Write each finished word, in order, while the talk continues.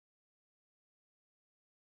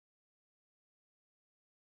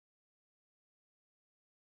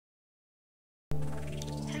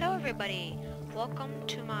everybody, welcome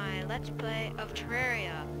to my Let's Play of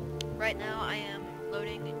Terraria. Right now I am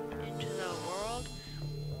loading into the world,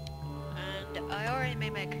 and I already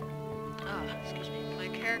made my, my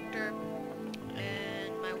character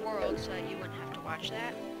and my world so that you wouldn't have to watch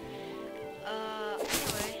that.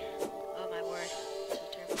 Anyway, oh my word, this is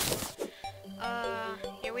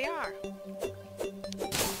terrible. Here we are.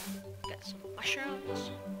 Got some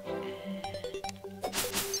mushrooms, and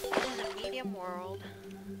this is a medium world.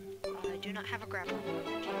 I do not have a grapple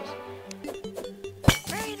hook.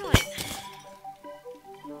 Very annoying.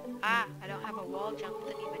 Ah, I don't have a wall jump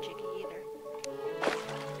thingy-majiggy either.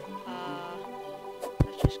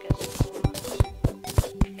 Let's just get some blocks.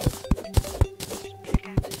 This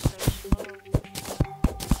pickaxe is so slow.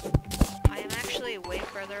 I am actually way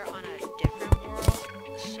further on a different world,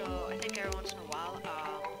 so I think every once in a while,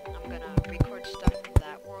 I'm gonna record stuff from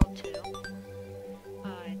that world too.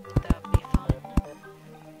 That would be fun.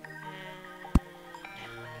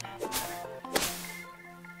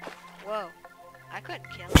 Whoa, I couldn't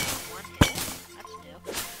kill him in one hit. That's new.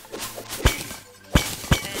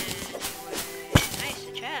 Anyway, nice,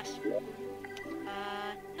 a chest.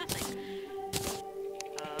 Nothing.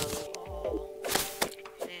 Coal.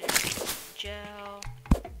 And gel.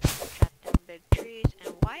 Chop down big trees.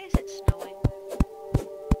 And why is it snowing?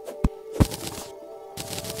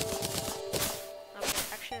 Okay,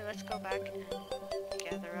 actually, let's go back and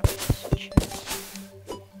gather up this chest.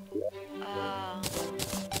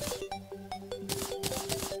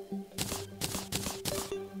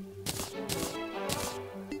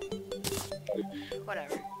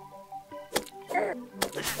 Whatever.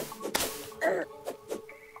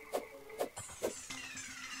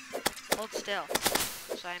 Hold still,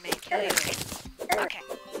 so I may kill you. Okay.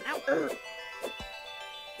 Ow.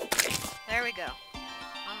 There we go.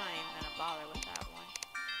 I'm not even gonna bother with that one.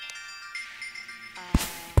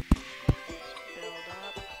 Let's build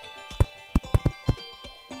up.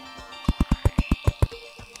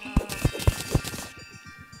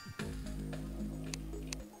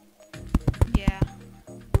 Yeah.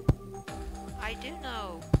 I do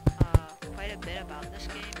know quite a bit about this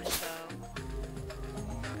game, so...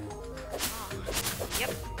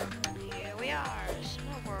 Yep. Here we are,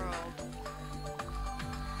 Snow World.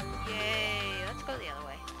 Yay, let's go the other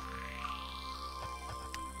way.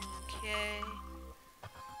 Okay.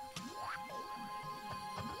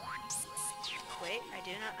 Wait, I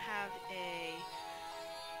do not have a...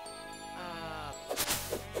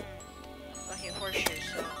 okay, horseshoes,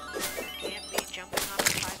 so I can't be jumping off of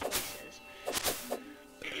high places.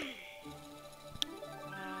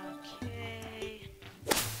 Okay.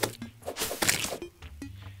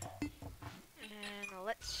 And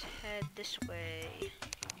let's head this way.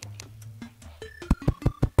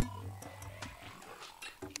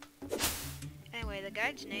 Anyway, the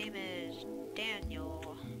guide's name is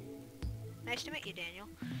Daniel. Nice to meet you, Daniel.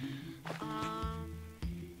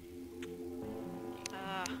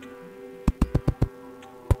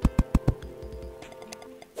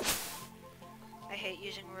 I hate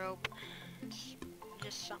using rope. It's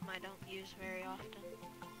just something I don't use very often.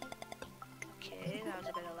 Okay, that was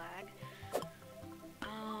a bit of lag.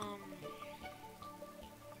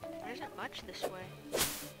 There isn't much this way.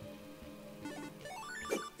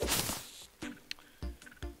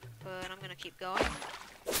 But I'm gonna keep going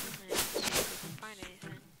and see if we can find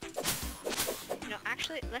anything. You know,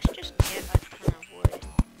 actually, let's just get a ton of wood.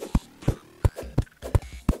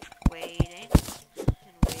 Waiting.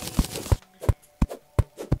 And waiting.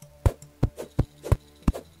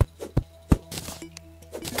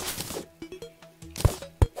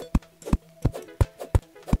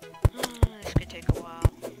 This could take a while.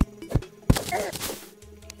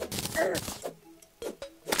 Ugh,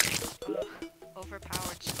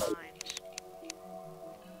 overpowered slimes.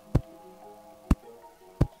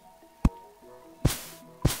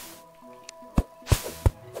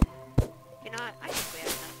 You know what? I think we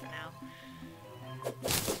have enough for now.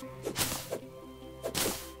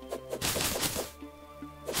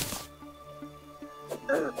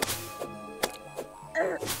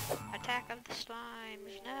 Attack of the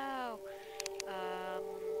slimes, no!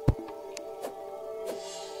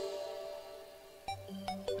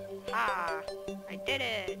 Ah! I did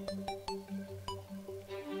it!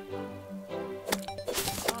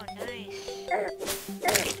 Oh, nice!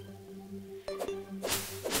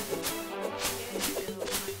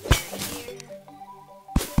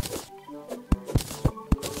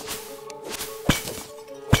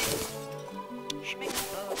 Should make a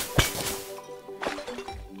bow.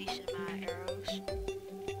 Decent amount of arrows.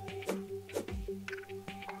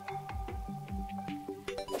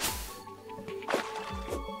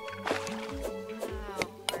 Oh,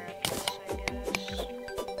 crap.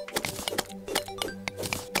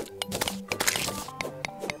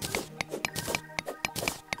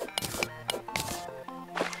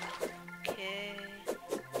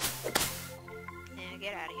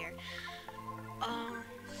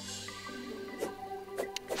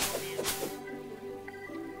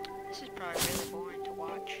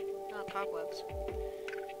 cobwebs.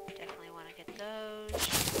 Definitely want to get those.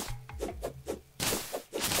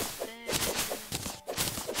 Then,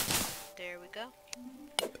 there we go.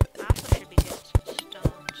 I also should be getting some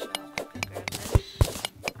stone, so I can grab this.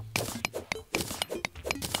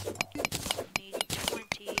 Need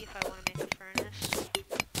 20 if I want to make a furnace.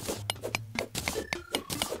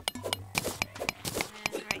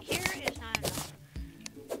 And right here is not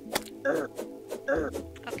enough.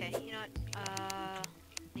 Okay, you know what?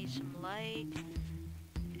 Need some light.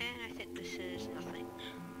 And I think this is nothing.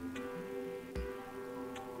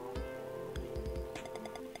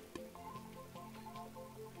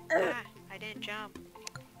 Ah, I didn't jump.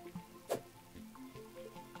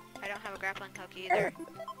 I don't have a grappling hook either.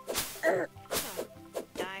 Oh,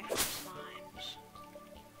 die from slimes.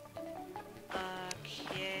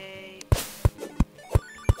 Okay.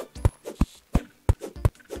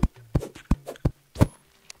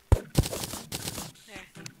 There.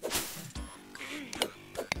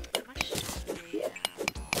 How much stone do we have?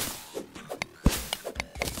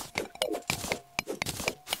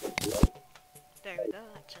 There we go,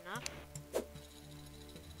 that's enough.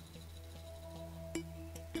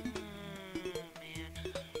 Man.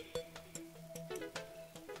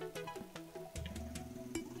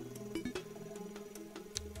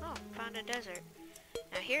 Oh, found a desert.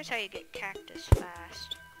 Now here's how you get cactus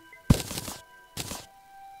fast.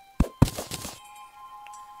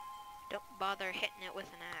 Don't bother hitting it with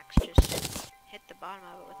an axe, just hit the bottom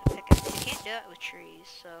of it with a pickaxe. You can't do it with trees,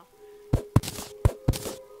 so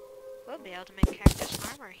we'll be able to make cactus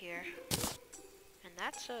armor here. And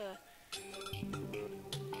that's a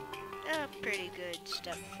pretty good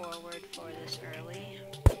step forward for this early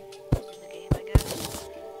in the game, I guess.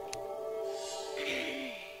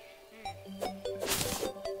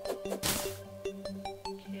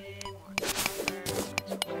 Okay, more copper.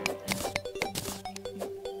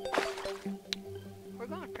 We're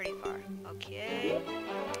going pretty far. Okay.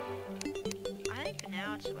 I think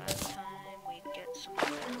now it's about time we get some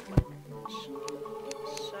better weapons.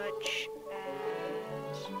 Such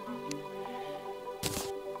as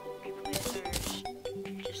replace our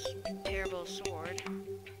just terrible sword.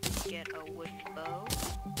 Get a wooden bow.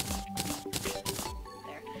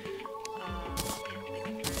 There. Yeah, we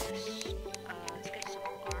can do this. Let's get some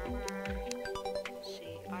armor. Let's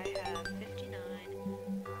see, I have 59.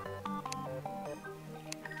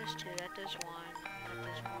 That does 2, that does 1, that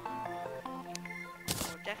does 1.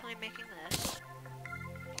 We're definitely making this.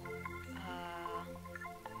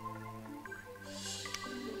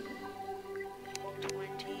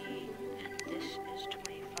 20, and this is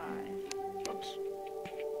 25. Oops.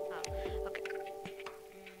 Oh, okay.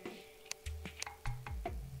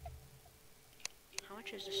 How much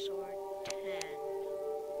is the sword? 10.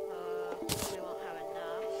 We won't have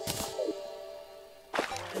enough.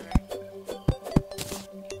 Whatever.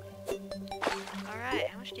 Alright,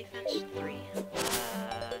 how much defense? 3.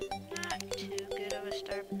 Not too good of a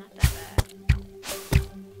start, but not that bad.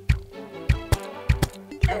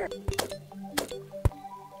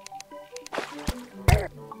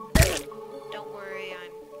 Don't worry,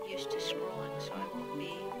 I'm used to scrolling, so I won't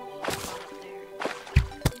be up there.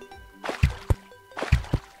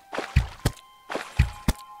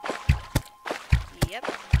 Yep,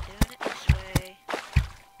 doing it this way.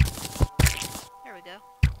 There we go.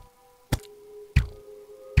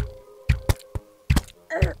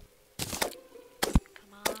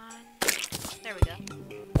 Come on. There we go.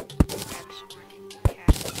 Grab some more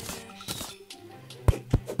cactus.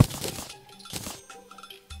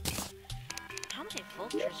 How many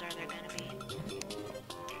vultures are there gonna be?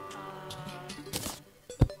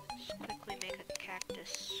 Let's quickly make a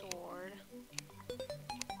cactus sword.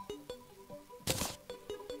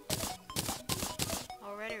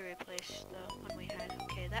 Already replaced the one we had.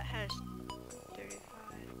 Okay, that has 35.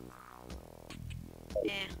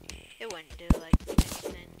 It wouldn't do like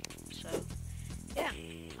anything. So, yeah.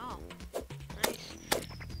 Oh, nice.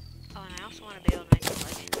 Oh, and I also want to be able to make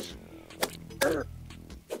leggings.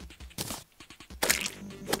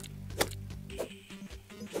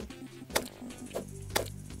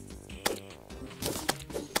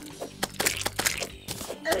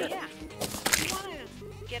 So yeah, if you want to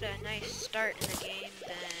get a nice start in the game,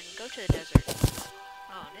 then go to the desert.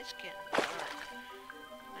 Oh, and it's getting dark.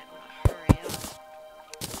 Might want to hurry up.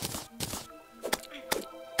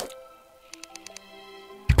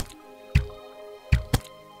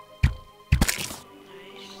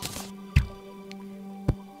 Nice.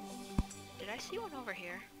 Did I see one over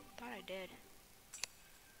here? Thought I did.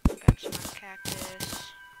 Grab some more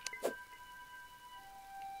cactus.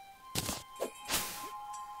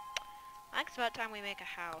 I think it's about time we make a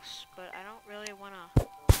house, but I don't really want to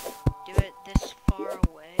do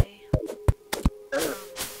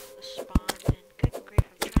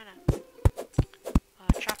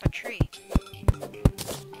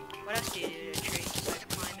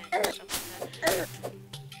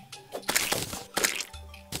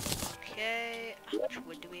much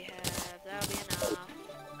wood do we have? That'll be enough.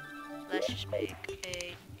 Let's just make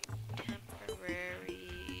a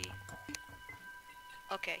temporary...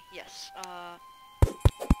 Okay, yes.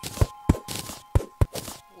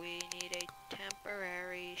 We need a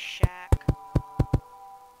temporary shack.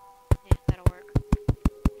 Yeah, that'll work.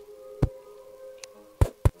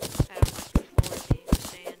 I don't like the floor being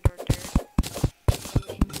sand or dirt.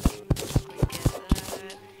 We get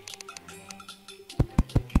that.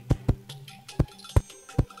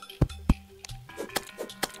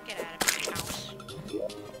 Get out of my house.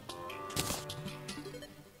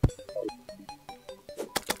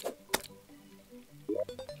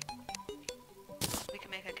 We can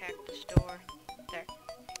make a cactus door. There.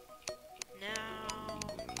 Now,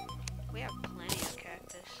 we have plenty of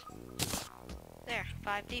cactus. There,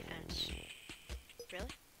 5 defense. Really?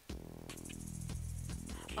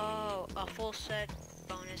 Oh, a full set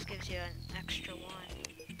bonus gives you an extra 1.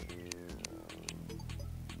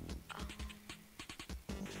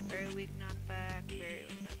 Very weak knockback, very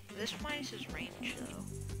weak knockback. This minuses range though.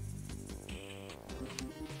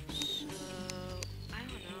 So, I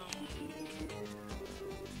don't know.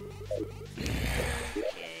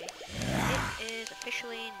 Okay, it is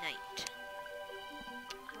officially night.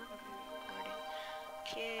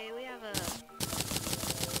 Okay, we have a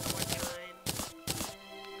more time.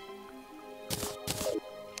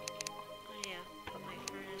 Oh yeah, put my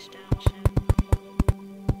furnace down soon.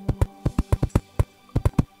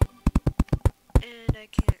 And I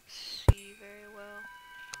can't see very well.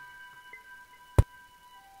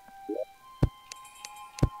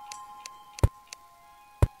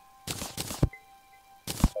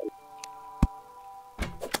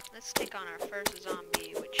 Let's take on our first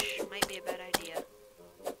zombie, which might be a bad idea.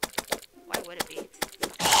 Why would it be? It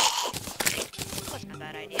wasn't a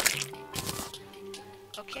bad idea.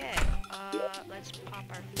 Okay, let's pop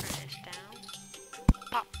our furnace down.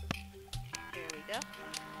 Pop! There we go.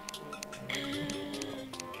 And,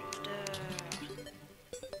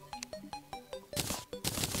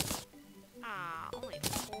 only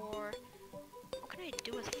 4. What can I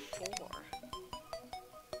do with 4?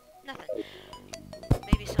 Nothing.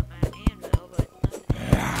 Maybe something at anvil, but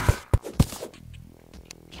nothing.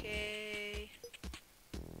 Okay.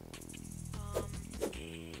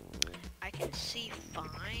 I can see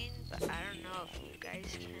fine, but I don't know if you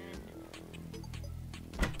guys can.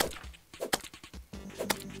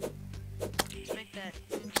 Let's make that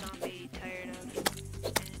zombie tired of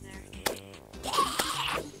standing there.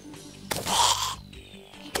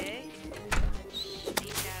 Okay. Let's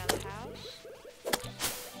sneak out of the house.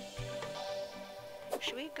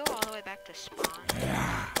 Should we go all the way back to spawn?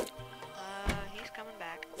 He's coming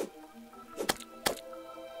back.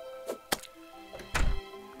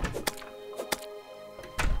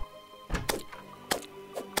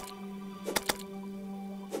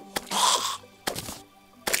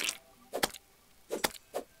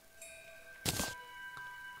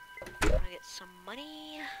 I'm gonna get some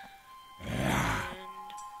money.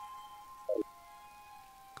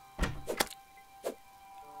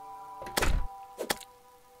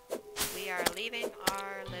 We are leaving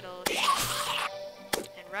our little shack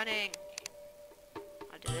and running.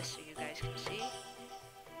 I'll do this so you guys can see.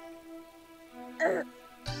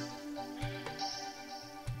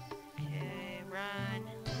 Okay, run.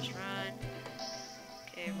 Just run.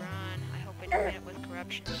 Okay, run. I hope we don't hit it with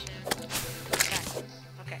corruption soon. Okay.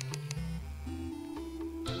 Okay.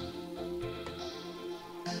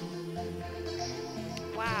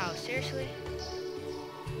 Wow, seriously?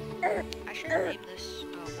 I should have named this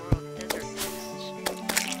world Desert Lands.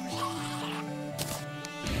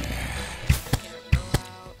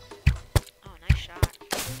 Oh, nice shot.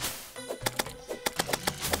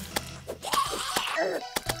 Is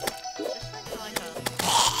this like a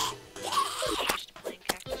just plain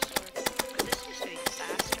cactus sword? Because this used to be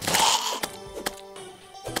faster.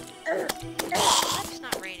 It's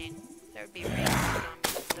not raining. There would be rain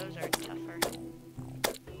zombies. Those are tougher.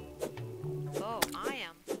 Oh, I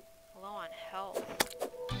am low on health.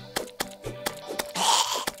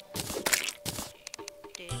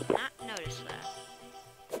 Did not notice that.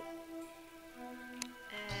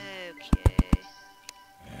 Okay.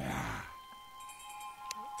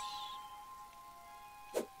 Oops.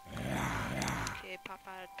 Okay, pop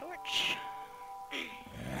out a torch.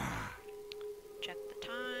 Check the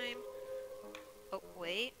time. Oh,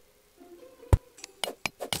 wait.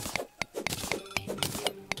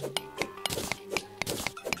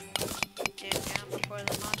 Dig down before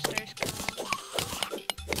the monsters come.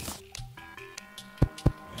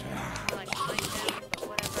 I like mine down, but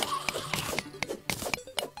whatever.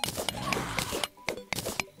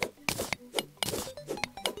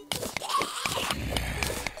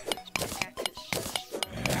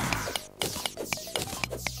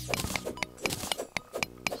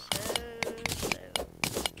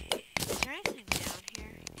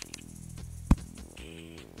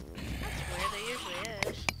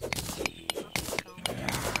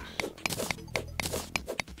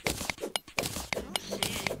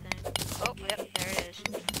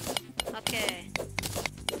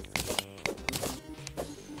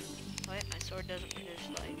 doesn't produce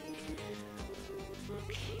light.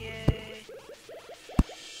 Okay.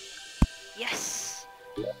 Yes!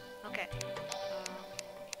 Okay.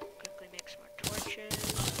 Quickly make some more torches.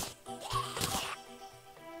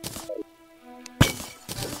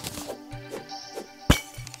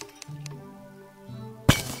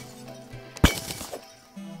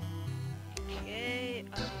 Okay,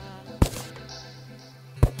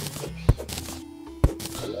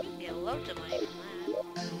 yeah, loads of money from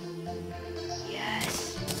that.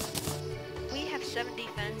 Yes! We have 7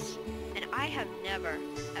 defense, and I have never,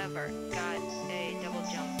 ever got a double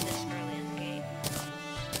jump this early in the game.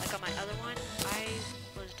 Like on my other one, I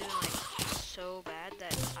was doing like so bad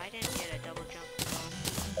that I didn't get a double jump.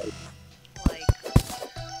 Like,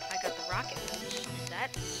 I got the rocket boost.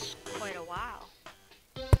 That's quite a while.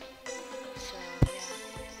 So, yeah.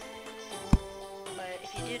 But if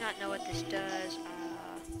you do not know what this does,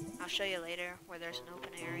 I'll show you later where there's an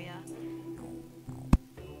open area.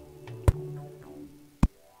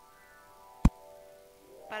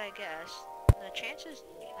 But I guess the chances,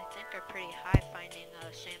 I think, are pretty high finding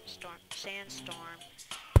a sandstorm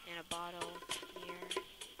in a bottle here.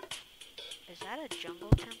 Is that a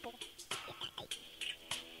jungle temple?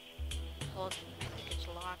 Well, I think it's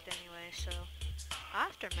locked anyway, so I'll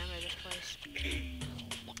have to remember this place.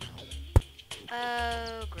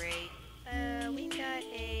 Oh, great. We got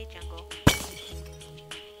a jungle.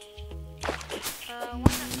 Why not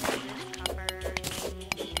do this copper?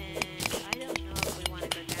 And I don't know if we want to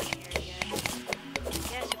go down here yet.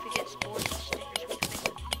 Yes, if we get spores and stingers, we can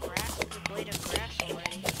make the blade of grass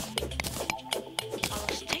already. Oh,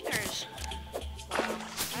 stingers! Wow,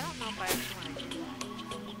 I don't know if I actually want to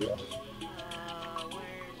do that.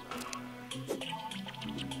 Where is it?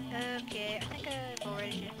 Okay, I think I've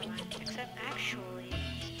already changed my mind. Except, actually...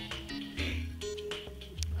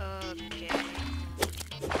 Okay.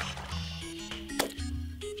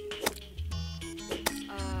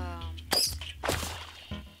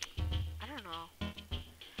 I don't know.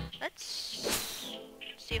 Let's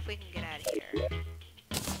see if we can get out of here.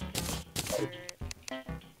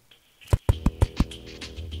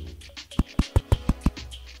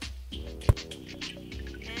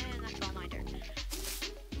 And that's all my dirt.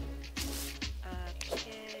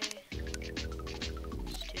 Okay.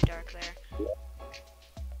 It's too dark there. I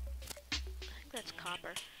think that's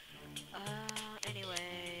copper.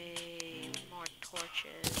 Anyway, more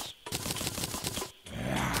torches.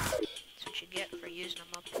 That's what you get for using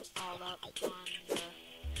them up all up on the...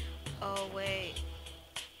 Oh wait.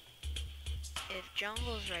 If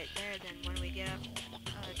jungle's right there, then when we get up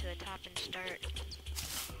to the top and start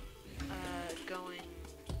going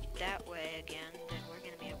that way again, then we're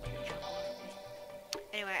gonna be up in the jungle.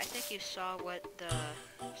 Anyway, I think you saw what the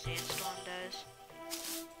sandstorm does.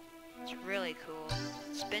 It's really cool.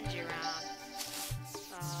 It spins you around.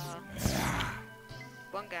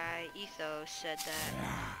 One guy, Ethos, said that...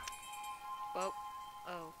 Well,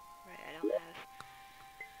 oh, right, I don't have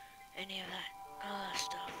any of that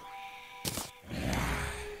stuff.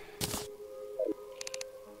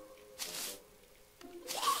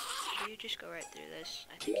 Do you just go right through this?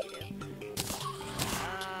 I think you do.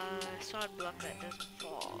 Solid block that doesn't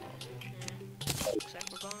fall. Looks like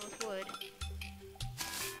we're going with wood.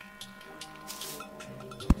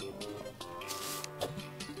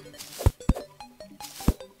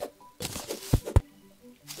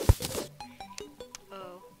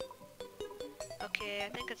 Oh. Okay, I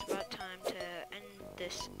think it's about time to end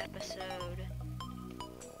this episode.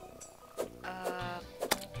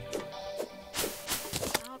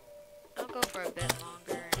 I'll go for a bit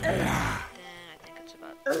longer, and then I think it's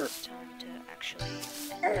about time to actually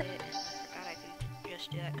end it. And I forgot I could just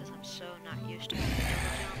do that because I'm so not used to having to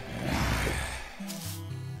double jump.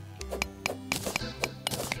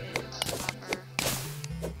 Okay, copper.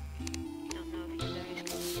 Don't know if you guys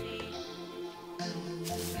can see.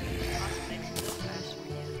 Awesome, makes it go fast when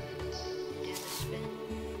you do the spin.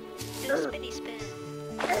 Do the spinny spin.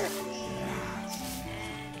 And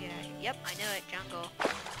get out of here. Yep, I know it, jungle.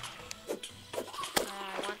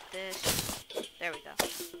 I want this. There we go.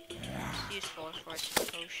 It's useful for some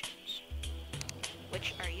potions,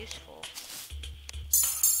 which are useful.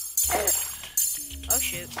 Oh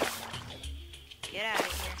shoot. Get out of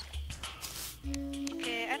here.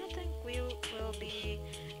 Okay, I don't think we will be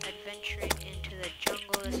adventuring into the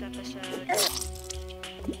jungle this episode.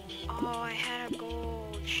 Oh, I had a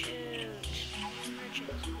gold. Shoot.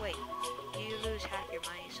 Merchants. Wait, you lose half your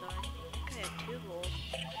money, so I think I had 2 gold.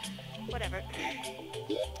 Whatever.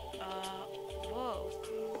 Whoa.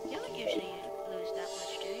 You don't usually lose that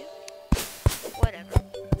much, do you? Whatever.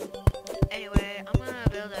 Anyway, I'm gonna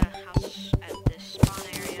build a house at this spawn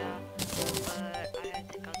area, but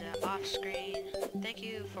thank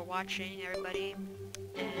you for watching, everybody,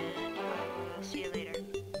 and I will see you later.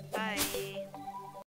 Bye!